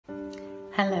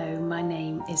Hello, my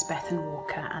name is Bethan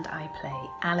Walker and I play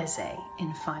Alisaie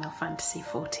in Final Fantasy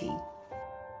XIV.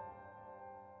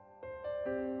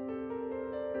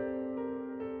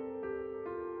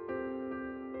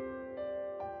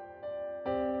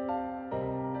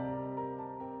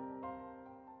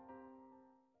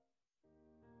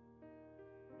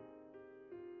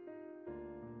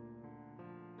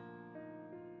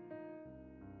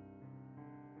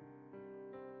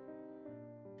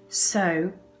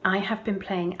 So, I have been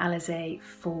playing Alisaie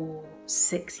for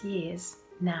 6 years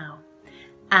now,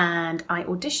 and I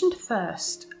auditioned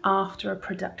first after a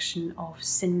production of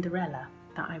Cinderella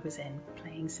that I was in,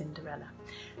 playing Cinderella,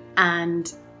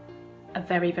 and a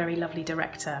very, very lovely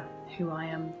director who I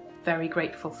am very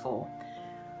grateful for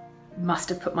must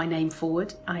have put my name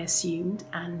forward, I assumed,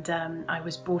 and I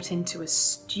was brought into a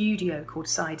studio called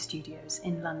Side Studios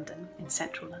in London, in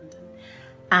central London,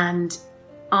 and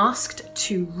asked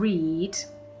to read,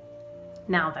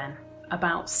 now then,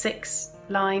 about 6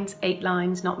 lines, 8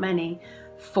 lines, not many,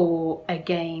 for a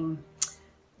game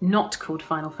not called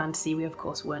Final Fantasy. We of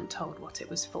course weren't told what it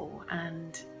was for,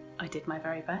 and I did my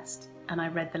very best and I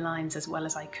read the lines as well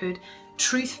as I could,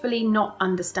 truthfully not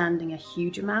understanding a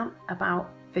huge amount about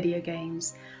video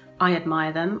games. I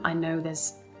admire them. I know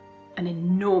there's an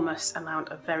enormous amount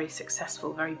of very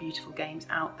successful, very beautiful games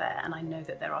out there, and I know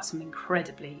that there are some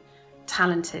incredibly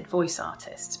talented voice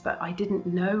artists, but I didn't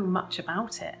know much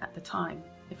about it at the time,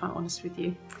 if I'm honest with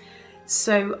you.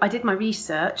 So I did my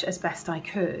research as best I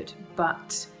could,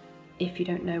 but if you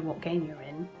don't know what game you're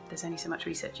in, there's only so much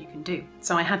research you can do.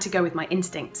 So I had to go with my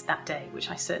instincts that day, which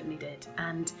I certainly did.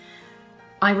 And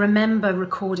I remember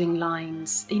recording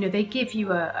lines. You know, they give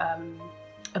you a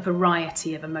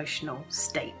variety of emotional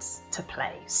states to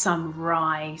play. Some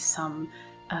wry, some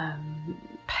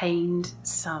pained,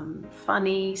 some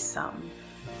funny, some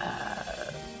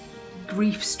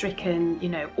grief-stricken, you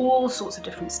know, all sorts of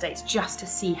different states, just to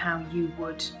see how you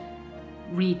would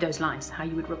read those lines, how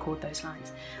you would record those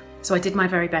lines. So I did my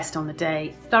very best on the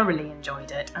day, thoroughly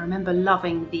enjoyed it. I remember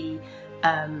loving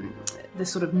the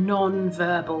sort of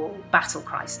non-verbal battle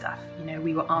cry stuff. You know,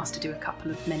 we were asked to do a couple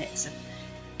of minutes of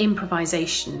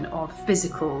improvisation, of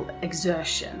physical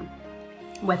exertion,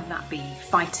 whether that be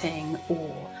fighting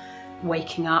or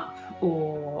waking up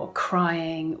or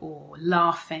crying or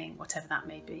laughing, whatever that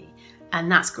may be.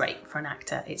 And that's great for an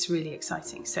actor. It's really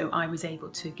exciting. So I was able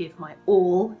to give my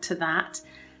all to that.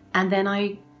 And then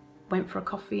I went for a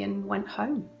coffee and went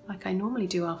home like I normally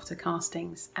do after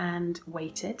castings, and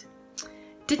waited.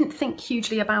 Didn't think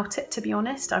hugely about it, to be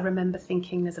honest. I remember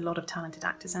thinking there's a lot of talented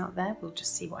actors out there. We'll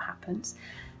just see what happens.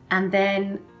 And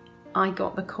then I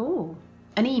got the call,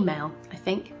 an email, I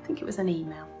think it was an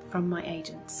email from my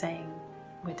agent saying,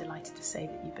 "We're delighted to say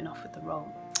that you've been offered the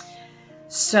role."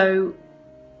 So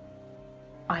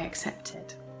I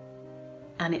accepted,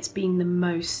 and it's been the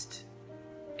most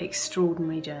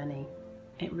extraordinary journey.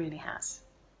 It really has.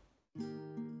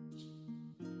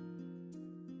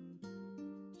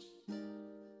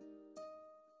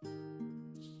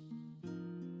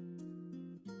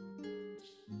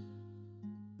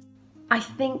 I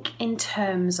think in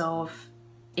terms of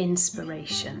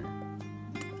inspiration,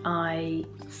 I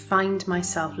find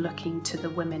myself looking to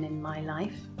the women in my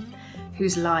life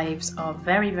whose lives are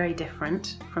very, very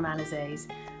different from Alisaie's,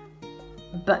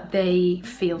 but they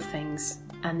feel things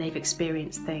and they've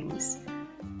experienced things.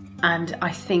 And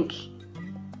I think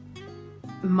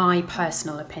my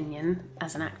personal opinion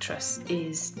as an actress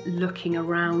is looking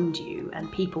around you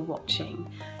and people watching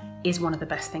is one of the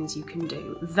best things you can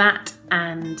do. That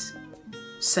and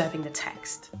serving the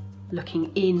text.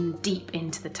 Looking deep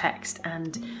into the text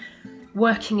and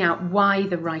working out why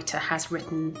the writer has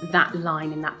written that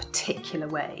line in that particular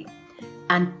way,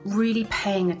 and really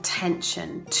paying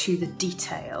attention to the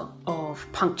detail of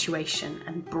punctuation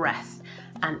and breath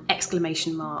and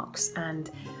exclamation marks.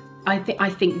 And I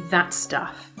think that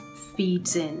stuff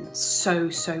feeds in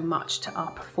so much to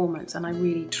our performance, and I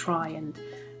really try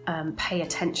and pay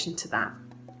attention to that.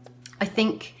 I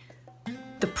think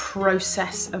the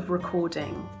process of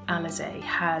recording Alisaie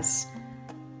has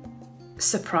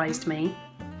surprised me.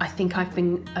 I think I've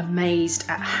been amazed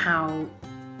at how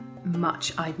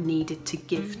much I've needed to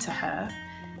give to her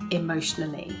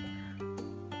emotionally,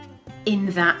 in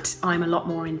that I'm a lot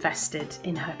more invested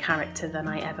in her character than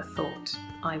I ever thought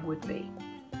I would be.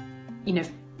 You know,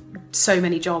 so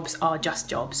many jobs are just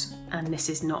jobs, and this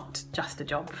is not just a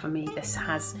job for me. This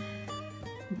has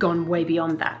gone way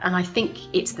beyond that, and I think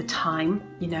it's the time.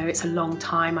 You know, it's a long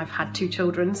time. I've had 2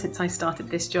 children since I started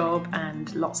this job,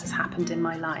 and lots has happened in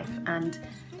my life, and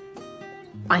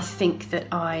I think that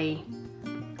I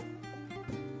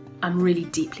I'm really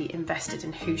deeply invested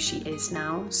in who she is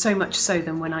now. So much so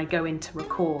that when I go in to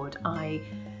record, I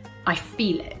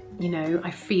feel it, you know,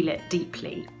 I feel it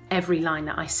deeply. Every line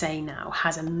that I say now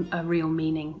has a real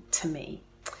meaning to me.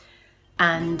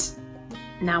 And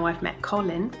now I've met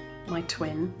Colin, my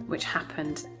twin, which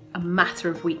happened a matter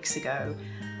of weeks ago,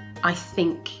 I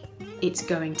think it's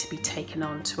going to be taken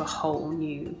on to a whole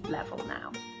new level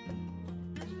now.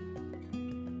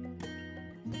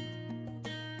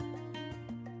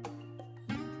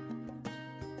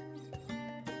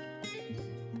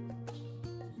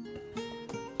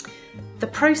 The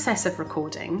process of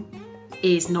recording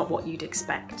is not what you'd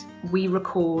expect. We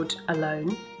record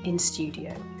alone in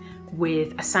studio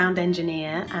with a sound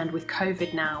engineer, and with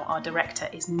COVID now, our director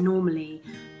is normally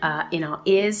in our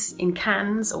ears, in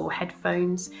cans or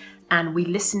headphones, and we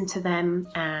listen to them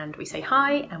and we say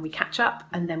hi and we catch up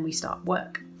and then we start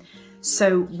work.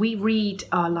 So we read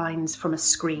our lines from a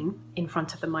screen in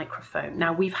front of the microphone.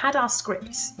 Now, we've had our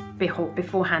scripts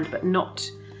beforehand, but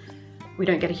we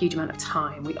don't get a huge amount of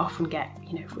time. We often get,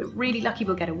 you know, if we're really lucky,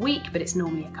 we'll get a week, but it's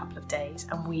normally a couple of days.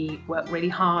 And we work really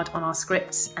hard on our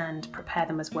scripts and prepare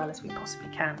them as well as we possibly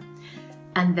can.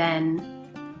 And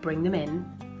then bring them in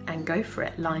and go for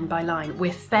it line by line.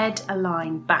 We're fed a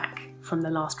line back from the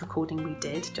last recording we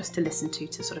did, just to listen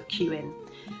to sort of cue in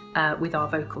with our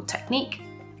vocal technique.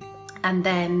 And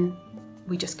then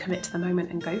we just commit to the moment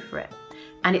and go for it.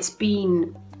 And it's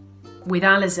been, with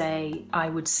Alisaie, I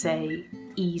would say,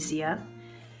 easier.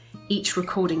 Each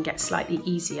recording gets slightly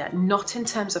easier, not in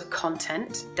terms of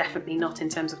content, definitely not in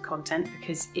terms of content,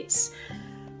 because it's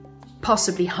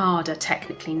possibly harder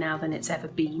technically now than it's ever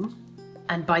been.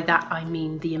 And by that I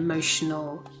mean the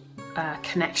emotional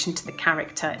connection to the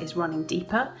character is running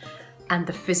deeper, and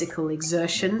the physical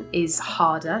exertion is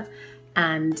harder,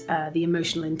 and the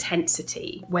emotional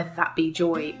intensity, whether that be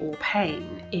joy or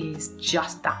pain, is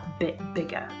just that bit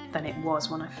bigger than it was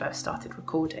when I first started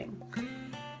recording.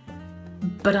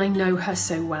 But I know her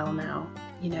so well now.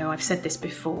 You know, I've said this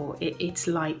before, it's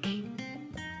like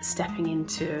stepping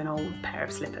into an old pair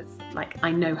of slippers. Like,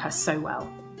 I know her so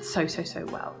well, so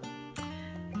well.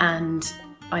 And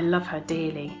I love her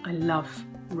dearly. I love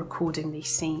recording these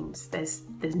scenes. There's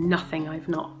nothing I've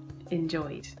not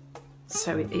enjoyed.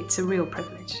 So it's a real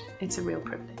privilege. It's a real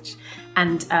privilege.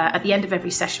 And at the end of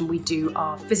every session, we do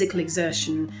our physical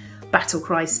exertion, battle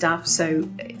cry stuff. So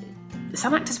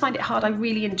some actors find it hard. I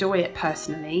really enjoy it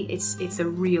personally. It's a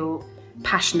real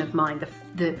passion of mine,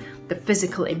 the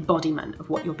physical embodiment of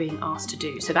what you're being asked to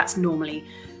do. So that's normally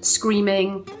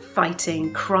screaming,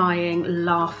 fighting, crying,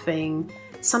 laughing,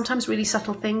 sometimes really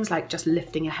subtle things like just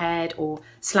lifting a head or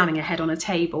slamming a head on a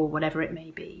table, whatever it may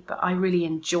be. But I really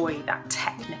enjoy that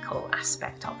technical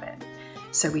aspect of it.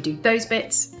 So we do those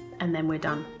bits and then we're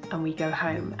done and we go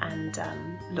home and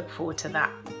look forward to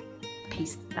that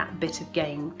piece, that bit of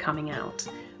game coming out,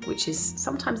 which is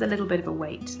sometimes a little bit of a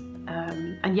wait.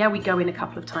 And yeah, we go in a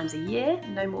couple of times a year,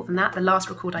 no more than that. The last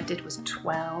record I did was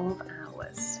 12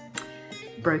 hours,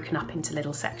 broken up into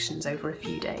little sections over a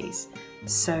few days.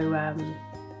 So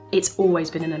it's always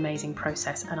been an amazing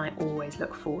process, and I always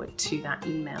look forward to that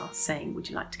email saying, would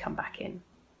you like to come back in?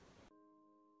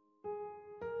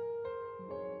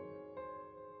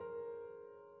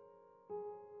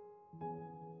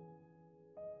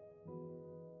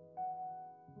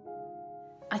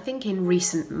 I think in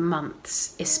recent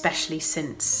months, especially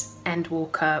since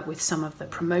Endwalker, with some of the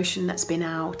promotion that's been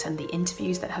out and the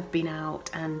interviews that have been out,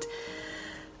 and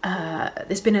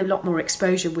there's been a lot more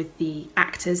exposure with the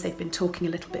actors. They've been talking a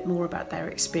little bit more about their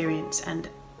experience, and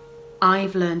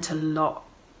I've learned a lot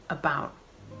about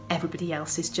everybody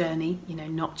else's journey, you know,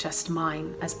 not just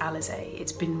mine as Alisaie.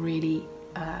 It's been really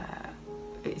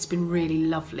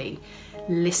lovely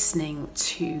listening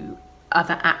to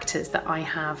other actors that I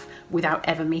have, without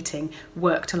ever meeting,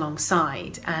 worked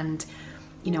alongside. And,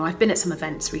 you know, I've been at some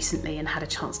events recently and had a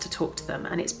chance to talk to them,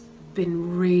 and it's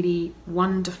been really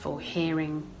wonderful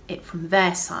hearing it from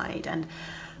their side. And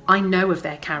I know of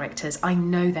their characters, I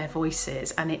know their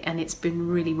voices, and it's been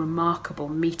really remarkable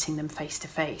meeting them face to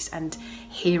face and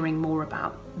hearing more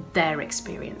about their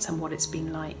experience and what it's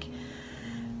been like.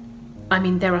 I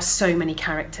mean, there are so many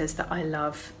characters that I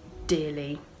love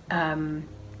dearly.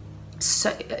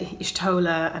 So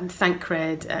Ishtola and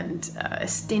Thancred and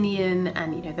Estinian,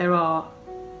 and you know, there are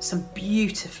some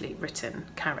beautifully written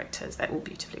characters. They're all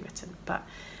beautifully written, but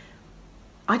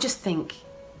I just think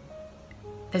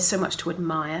there's so much to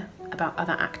admire about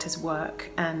other actors' work,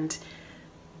 and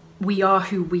we are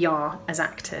who we are as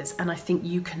actors, and I think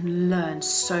you can learn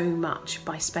so much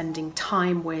by spending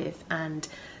time with and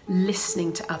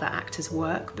listening to other actors'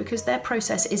 work, because their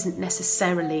process isn't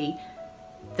necessarily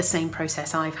the same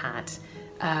process I've had.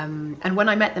 And when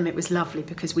I met them, it was lovely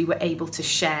because we were able to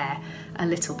share a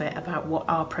little bit about what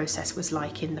our process was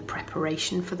like in the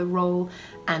preparation for the role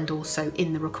and also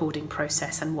in the recording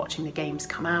process and watching the games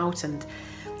come out. And,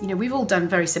 you know, we've all done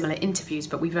very similar interviews,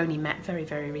 but we've only met very,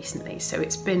 very recently. So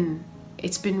it's been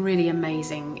really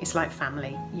amazing. It's like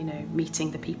family, you know,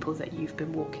 meeting the people that you've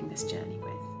been walking this journey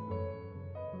with.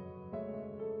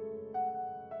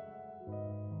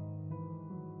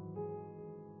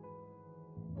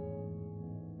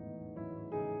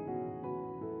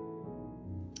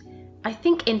 I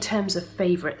think in terms of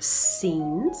favourite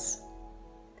scenes,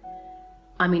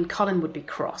 I mean, Colin would be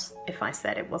cross if I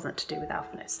said it wasn't to do with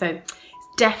alphinaud. So it's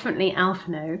definitely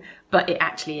alphinaud, but it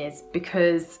actually is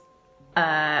because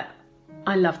I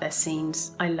love their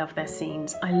scenes. I love their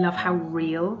scenes. I love how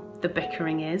real the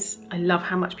bickering is. I love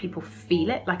how much people feel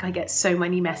it. Like, I get so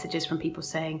many messages from people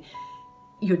saying,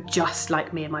 you're just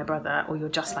like me and my brother, or you're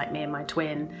just like me and my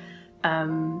twin.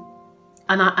 And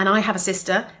I have a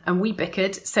sister and we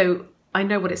bickered, so I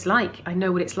know what it's like. I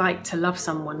know what it's like to love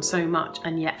someone so much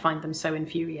and yet find them so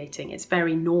infuriating. It's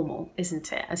very normal,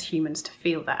 isn't it, as humans to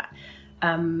feel that.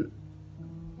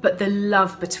 But the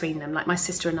love between them, like my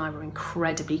sister and I were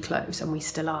incredibly close and we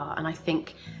still are. And I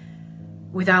think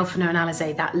with alphinaud and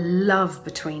Alisaie, that love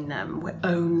between them, we're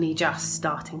only just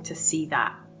starting to see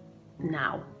that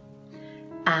now.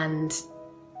 And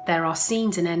there are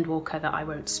scenes in Endwalker that I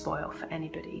won't spoil for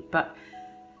anybody, but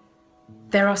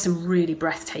there are some really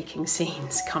breathtaking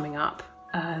scenes coming up,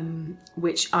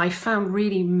 which I found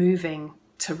really moving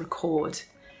to record,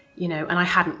 you know, and I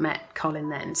hadn't met Colin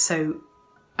then. So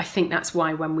I think that's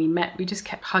why when we met, we just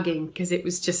kept hugging because it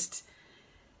was just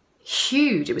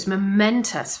huge. It was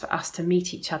momentous for us to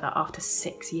meet each other after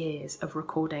 6 years of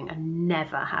recording and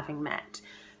never having met.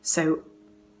 So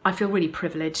I feel really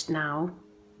privileged now.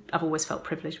 I've always felt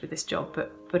privileged with this job,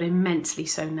 but immensely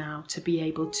so now to be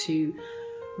able to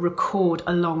record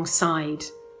alongside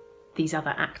these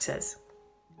other actors.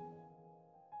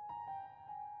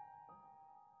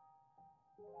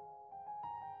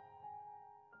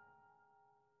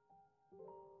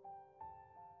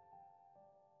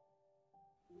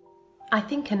 I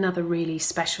think another really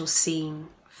special scene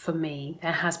for me,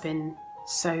 there has been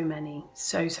so many,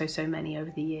 so many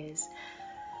over the years,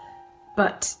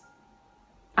 but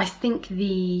I think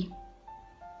the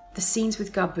scenes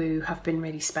with Gabu have been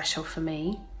really special for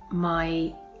me.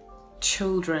 My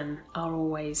children are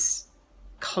always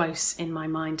close in my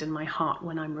mind and my heart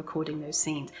when I'm recording those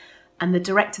scenes. And the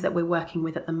director that we're working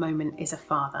with at the moment is a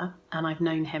father, and I've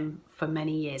known him for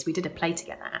many years. We did a play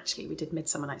together, actually. We did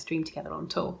Midsummer Night's Dream together on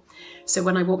tour. So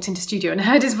when I walked into studio and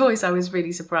heard his voice, I was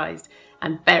really surprised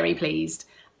and very pleased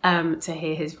to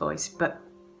hear his voice. But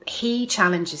he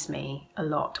challenges me a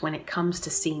lot when it comes to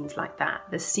scenes like that,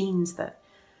 the scenes that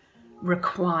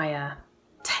require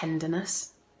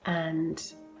tenderness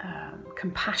and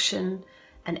compassion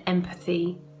and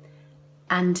empathy.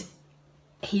 And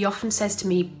he often says to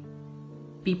me,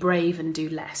 be brave and do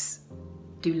less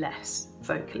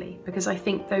vocally, because I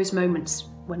think those moments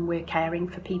when we're caring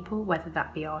for people, whether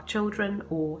that be our children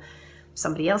or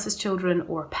somebody else's children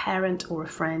or a parent or a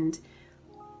friend,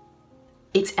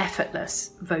 it's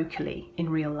effortless vocally in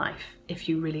real life if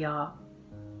you really are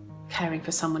caring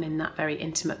for someone in that very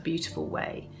intimate, beautiful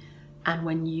way. And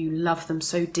when you love them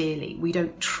so dearly, we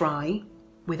don't try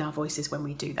with our voices when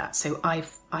we do that. So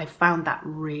I've found that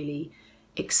really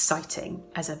exciting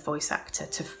as a voice actor,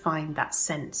 to find that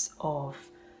sense of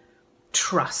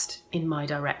trust in my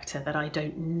director that I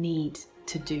don't need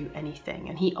to do anything.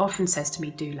 And he often says to me,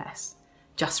 do less,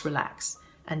 just relax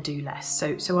and do less.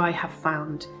 So I have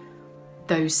found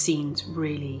those scenes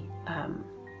really,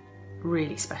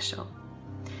 really special.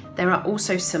 There are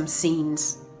also some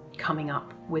scenes coming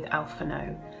up with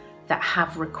alphinaud that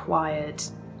have required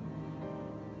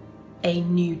a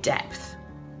new depth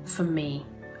for me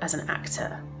as an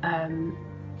actor.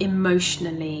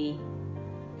 Emotionally,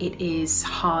 it is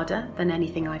harder than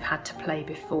anything I've had to play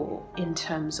before in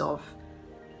terms of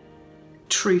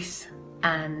truth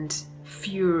and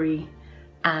fury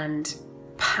and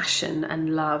passion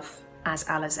and love as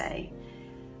Alisaie.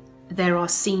 There are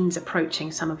scenes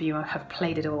approaching, some of you have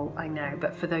played it all, I know,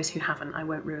 but for those who haven't, I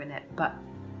won't ruin it. But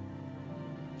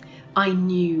I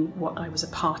knew what I was a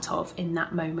part of in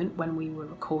that moment when we were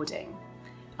recording.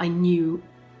 I knew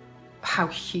how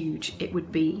huge it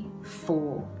would be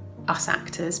for us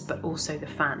actors, but also the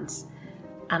fans.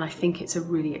 And I think it's a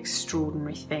really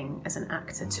extraordinary thing as an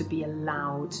actor to be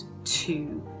allowed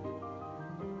to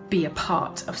be a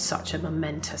part of such a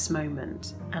momentous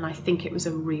moment. And I think it was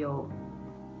a real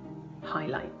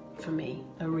highlight for me,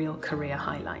 a real career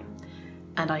highlight.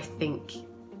 And I think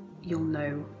you'll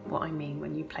know what I mean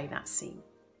when you play that scene.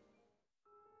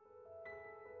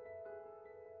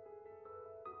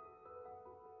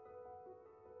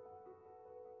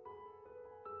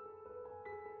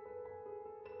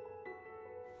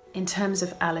 In terms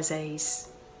of Alisaie's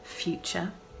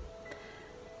future,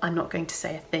 I'm not going to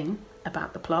say a thing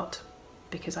about the plot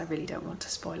because I really don't want to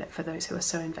spoil it for those who are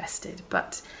so invested,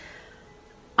 but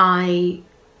I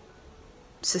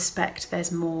suspect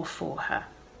there's more for her.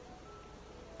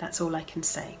 That's all I can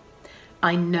say.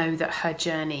 I know that her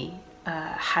journey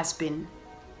has been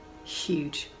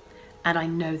huge, and I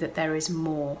know that there is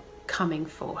more coming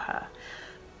for her.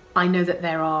 I know that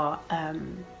there are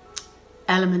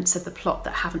elements of the plot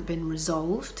that haven't been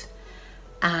resolved,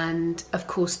 and of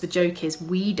course the joke is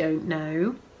we don't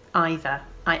know either.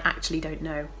 I actually don't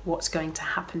know what's going to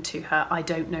happen to her. I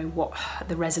don't know what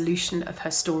the resolution of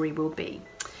her story will be.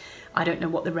 I don't know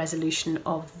what the resolution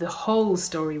of the whole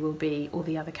story will be, or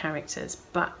the other characters,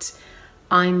 but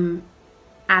I'm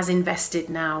as invested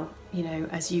now, you know,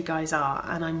 as you guys are,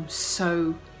 and I'm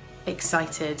so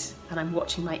excited, and I'm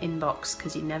watching my inbox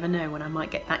because you never know when I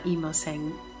might get that email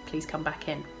saying please come back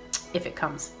in. If it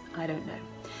comes, I don't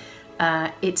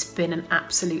know. It's been an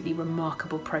absolutely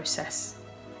remarkable process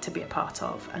to be a part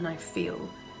of, and I feel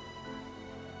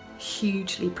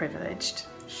hugely privileged,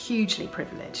 hugely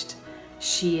privileged.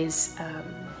 She is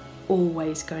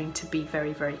always going to be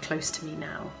very, very close to me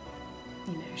now.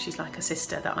 You know, she's like a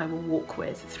sister that I will walk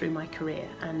with through my career,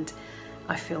 and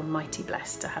I feel mighty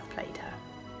blessed to have played her.